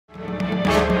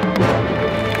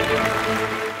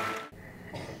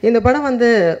இந்த படம் வந்து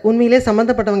உண்மையிலே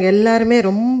சம்மந்தப்பட்டவங்க எல்லாருமே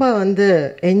ரொம்ப வந்து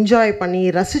என்ஜாய் பண்ணி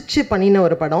ரசித்து பண்ணின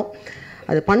ஒரு படம்.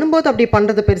 அது பண்ணும்போது அப்படி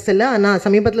பண்ணுறது பெருசு இல்லை. ஆனால்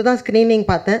சமீபத்தில் தான் ஸ்க்ரீனிங்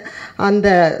பார்த்தேன். அந்த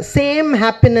சேம்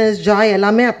ஹாப்பினஸ் ஜாய்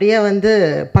எல்லாமே அப்படியே வந்து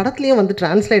படத்துலேயும் வந்து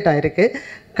ட்ரான்ஸ்லேட் ஆகிருக்கு.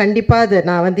 கண்டிப்பாக அது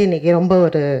நான் வந்து இன்றைக்கி ரொம்ப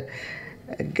ஒரு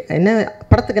என்ன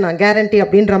படத்துக்கு நான் கேரண்டி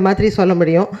அப்படின்ற மாதிரி சொல்ல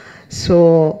முடியும். ஸோ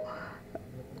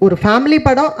ஒரு ஃபேமிலி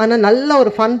படம், ஆனால் நல்ல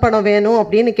ஒரு ஃபன் படம் வேணும்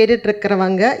அப்படின்னு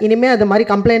கேட்டுட்ருக்கிறவங்க இனிமேல் அது மாதிரி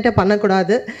கம்ப்ளைண்ட்டே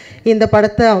பண்ணக்கூடாது. இந்த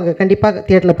படத்தை அவங்க கண்டிப்பாக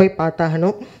தியேட்டரில் போய்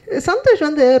பார்த்தாகணும். சந்தோஷ்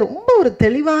வந்து ரொம்ப ஒரு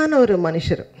தெளிவான ஒரு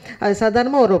மனுஷர். அது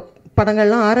சாதாரணமாக ஒரு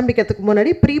படங்கள்லாம் ஆரம்பிக்கிறதுக்கு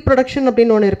முன்னாடி ப்ரீ ப்ரொடக்ஷன்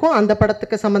அப்படின்னு ஒன்று இருக்கும். அந்த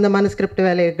படத்துக்கு சம்மந்தமான ஸ்கிரிப்ட்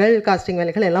வேலைகள், காஸ்டிங்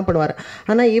வேலைகள் எல்லாம் பண்ணுவார்.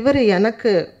 ஆனால் இவர்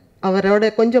எனக்கு அவரோட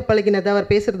கொஞ்சம் பழகினதை, அவர்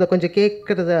பேசுகிறத கொஞ்சம்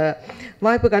கேட்குறத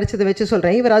வாய்ப்பு கிடச்சதை வச்சு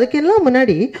சொல்கிறேன். இவர் அதுக்கெல்லாம்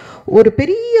முன்னாடி ஒரு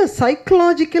பெரிய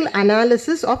psychological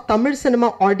analysis of Tamil cinema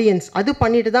audience அது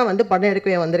பண்ணிட்டு தான் வந்து படம்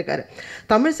எடுக்கவே வந்திருக்காரு.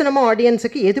 தமிழ் சினிமா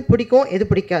ஆடியன்ஸுக்கு எது பிடிக்கும், எது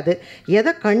பிடிக்காது,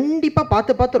 எதை கண்டிப்பாக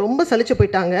பார்த்து பார்த்து ரொம்ப சலிச்சு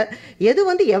போயிட்டாங்க, எது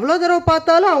வந்து எவ்வளோ தடவை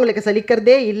பார்த்தாலும் அவங்களுக்கு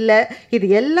சலிக்கிறதே இல்லை, இது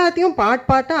எல்லாத்தையும்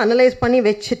பாட்டாக அனலைஸ் பண்ணி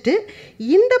வச்சுட்டு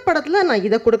இந்த படத்தில் நான்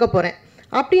இதை கொடுக்க போகிறேன்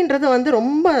அப்படின்றது வந்து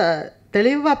ரொம்ப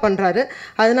தெளிவாக பண்ணுறாரு.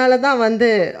 அதனால தான் வந்து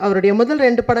அவருடைய முதல்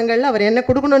 2 படங்களில் அவர் என்ன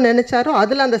கொடுக்கணும்னு நினச்சாரோ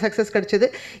அதில் அந்த சக்ஸஸ் கிடச்சிது.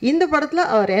 இந்த படத்தில்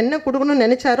அவர் என்ன கொடுக்கணும்னு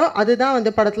நினச்சாரோ அதுதான்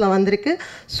வந்து படத்தில் வந்திருக்கு.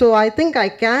 So I think I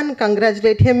can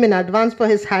congratulate him in advance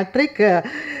for his hat-trick.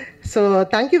 So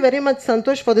thank you very much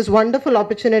Santhosh for this wonderful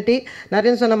opportunity.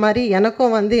 நிறைய சொன்ன மாதிரி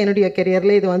எனக்கும் வந்து என்னுடைய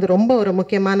கெரியரில் இது வந்து ரொம்ப ஒரு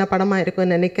முக்கியமான படமாக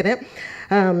இருக்கும்னு நினைக்கிறேன்.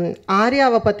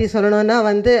 ஆர்யாவை பற்றி சொல்லணுன்னா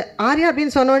வந்து ஆர்யா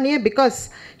அப்படின்னு சொன்னோடனே because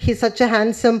he's such a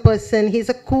handsome person, he's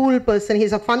a cool person,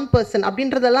 he's a fun person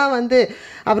அப்படின்றதெல்லாம் வந்து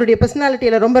அவருடைய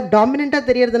பர்சனாலிட்டியில் ரொம்ப டாமினண்ட்டாக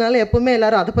தெரியறதுனால எப்போவுமே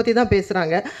எல்லோரும் அதை பற்றி தான்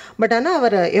பேசுகிறாங்க. பட் ஆனால்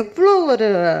அவர் எவ்வளோ ஒரு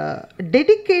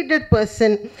டெடிக்கேட்டட்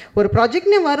பர்சன், ஒரு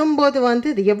ப்ராஜெக்ட்னு வரும்போது வந்து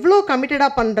இது எவ்வளோ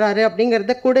கமிட்டடாக பண்ணுறாரு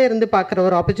அப்படிங்கிறத கூட இருந்து பார்க்குற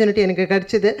ஒரு ஆப்பர்ச்சுனிட்டி எனக்கு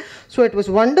கிடச்சிது. So it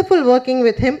was wonderful working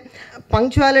with him.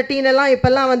 பங்க்சுவாலிட்டின்னெல்லாம்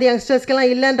இப்போல்லாம் வந்து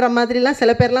யங்ஸ்டர்ஸ்க்கெல்லாம் இல்லைன்ற மாதிரிலாம்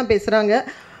சில பேர்லாம் பேசுகிறாங்க.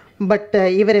 பட்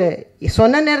இவர்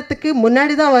சொன்ன நேரத்துக்கு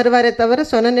முன்னாடி தான் வருவாரே தவிர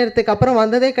சொன்ன நேரத்துக்கு அப்புறம்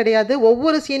வந்ததே கிடையாது.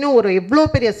 ஒவ்வொரு சீனும் ஒரு எவ்வளோ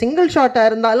பெரிய சிங்கிள் ஷாட்டாக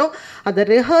இருந்தாலும் அதை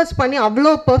ரிஹர்ஸ் பண்ணி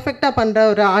அவ்வளோ பர்ஃபெக்டாக பண்ணுற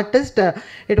ஒரு artist.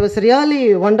 It was really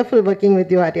wonderful working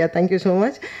with you Arya. Thank you so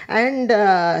much. And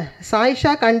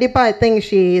Sayyeshaa கண்டிப்பாக I think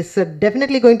she is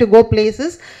definitely going to go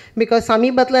places. Because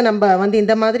சமீபத்தில் நம்ம வந்து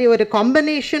இந்த மாதிரி ஒரு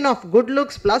combination of good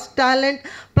looks plus talent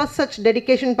plus such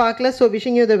dedication பார்க்கல. So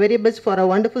wishing you the very best for a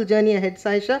wonderful journey ahead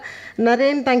Sayyeshaa.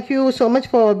 Naren, thank you so much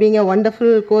for being a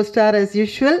wonderful co-star as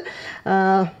usual.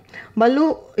 மல்லு,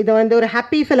 இதை வந்து ஒரு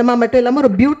ஹாப்பி ஃபிலிமாக மட்டும் இல்லாமல்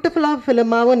ஒரு பியூட்டிஃபுல்லாக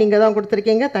ஃபிலிமாகவும் நீங்கள் தான்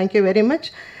கொடுத்துருக்கீங்க. Thank you very much.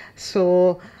 ஸோ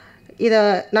இதை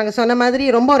நாங்கள் சொன்ன மாதிரி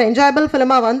ரொம்ப ஒரு என்ஜாயபிள்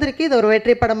ஃபிலிமாக வந்திருக்கு. இதை ஒரு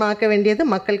வெற்றி படமாக்க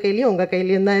வேண்டியது மக்கள் கையிலையும் உங்கள்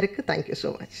கையிலையும் தான் இருக்குது. Thank you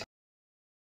so much.